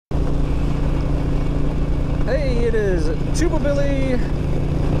It is Tuba Billy.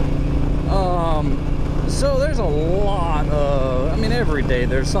 So there's a lot of, I mean, every day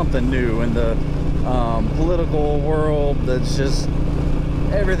there's something new in the political world that's just,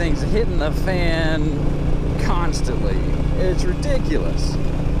 everything's hitting the fan constantly. It's ridiculous.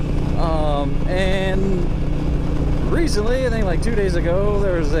 And recently, I think like 2 days ago,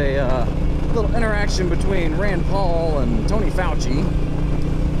 there was a little interaction between Rand Paul and Tony Fauci.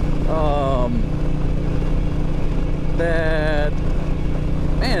 That,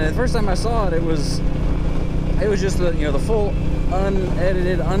 man, the first time I saw it, it was just the, you know, the full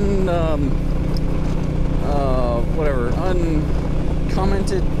unedited,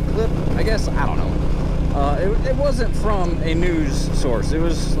 uncommented clip, I guess. I don't know. It wasn't from a news source. It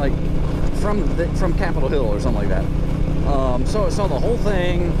was like from Capitol Hill or something like that. So I saw the whole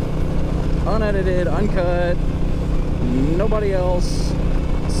thing, unedited, uncut, nobody else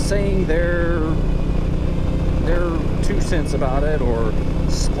saying their 2 cents about it or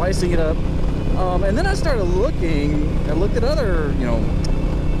splicing it up. And then I started looking. I looked at other, you know,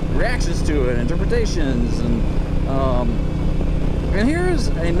 reactions to it, interpretations, and here's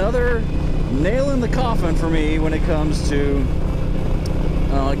another nail in the coffin for me when it comes to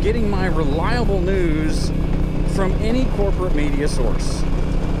getting my reliable news from any corporate media source.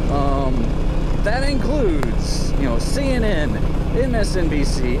 That includes, you know, CNN,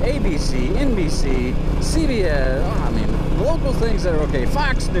 MSNBC, ABC, NBC, CBS, I mean, local things that are okay,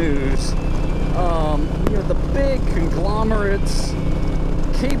 Fox News, you know, the big conglomerates,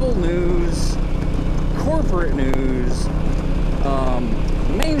 cable news, corporate news,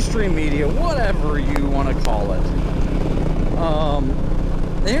 mainstream media, whatever you want to call it.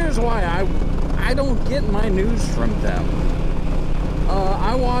 Here's why I don't get my news from them.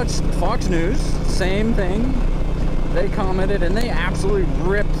 I watched Fox News, same thing. They commented and they absolutely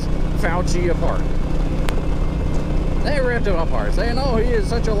ripped Fauci apart. They ripped him apart, saying, "Oh, he is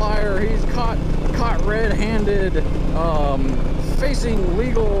such a liar. He's caught red-handed, facing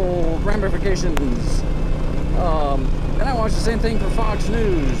legal ramifications." And I watched the same thing for Fox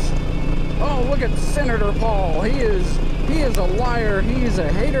News. "Oh, look at Senator Paul. He is a liar. He's a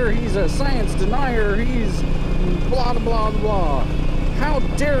hater. He's a science denier. He's blah blah blah. How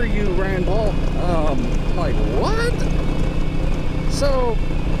dare you, Rand Paul?" Like, what? So,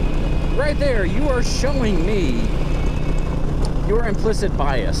 right there, you are showing me your implicit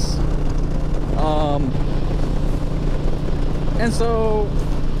bias. And so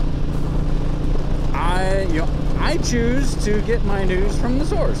I choose to get my news from the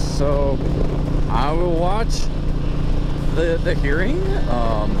source. So I will watch the hearing.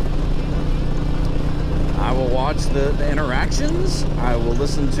 I will watch the interactions. I will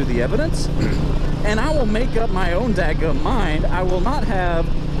listen to the evidence, and I will make up my own daggum mind. I will not have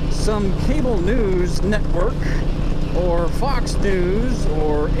some cable news network or Fox News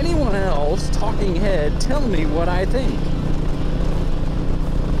or anyone else talking head tell me what I think.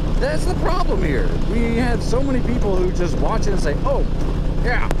 That's the problem here. We have so many people who just watch it and say, "Oh,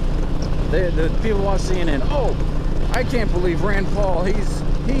 yeah." The people watch CNN. "Oh, I can't believe Rand Paul. He's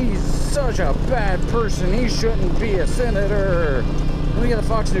such a bad person. He shouldn't be a senator." And we got the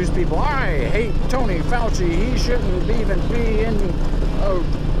Fox News people. "I hate Tony Fauci. He shouldn't even be in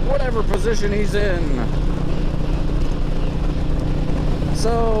whatever position he's in."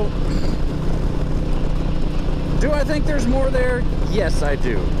 So, do I think there's more there? Yes, I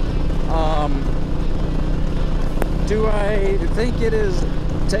do. Do I think it is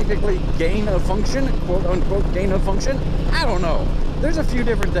technically gain of function, quote unquote gain of function? I don't know. There's a few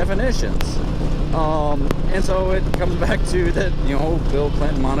different definitions. And so it comes back to that, you know, Bill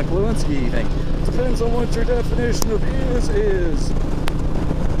Clinton, Monica Lewinsky thing. Depends on what your definition of is.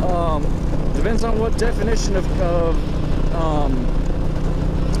 Depends on what definition of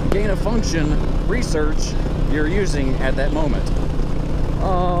gain of function research you're using at that moment.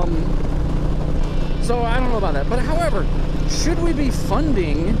 So I don't know about that. But however, should we be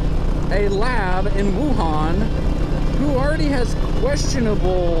funding a lab in Wuhan who already has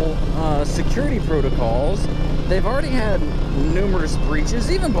questionable security protocols? They've already had numerous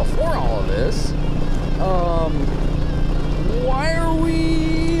breaches even before all of this. Why are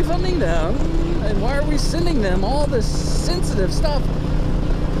we funding them? And why are we sending them all this sensitive stuff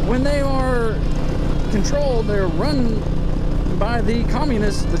when they are controlled, they're run by the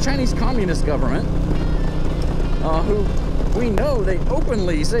Chinese Communist government, who we know they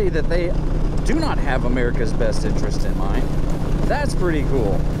openly say that they do not have America's best interest in mind. That's pretty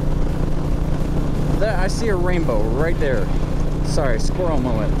cool. I see a rainbow right there. Sorry, squirrel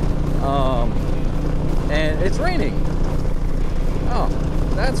moment. And it's raining. Oh,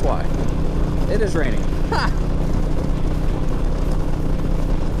 that's why. It is raining. Ha!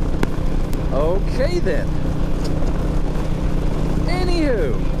 Okay then.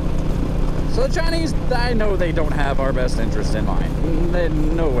 Anywho, so the Chinese, I know they don't have our best interest in mind.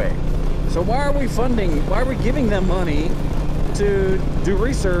 No way. So why are we giving them money to do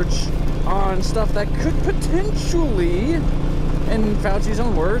research on stuff that could potentially, in Fauci's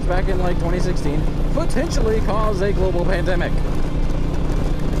own words back in like 2016, potentially cause a global pandemic?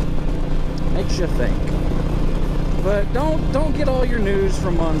 Makes you think. But don't get all your news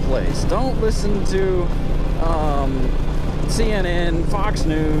from one place. Don't listen to CNN, Fox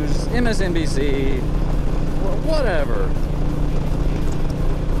News, MSNBC, whatever.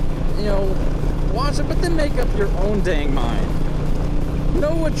 You know, watch it, but then make up your own dang mind.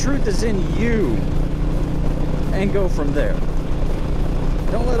 Know what truth is in you and go from there.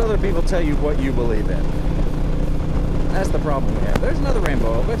 Don't let other people tell you what you believe in. That's the problem we have. There's another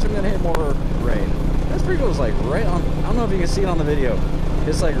rainbow. I bet you I'm gonna hit more rain. This pretty cool. Is like right on. I don't know if you can see it on the video.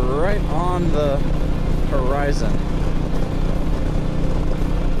 It's like right on the horizon.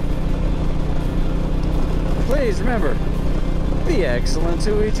 Please remember, be excellent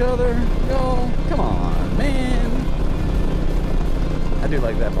to each other. Y'all, come on, man. I do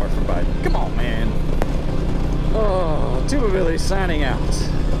like that part from Biden. Come on, man. Oh, Tuba Billy signing out.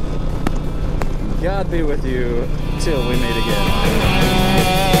 God be with you till we meet again.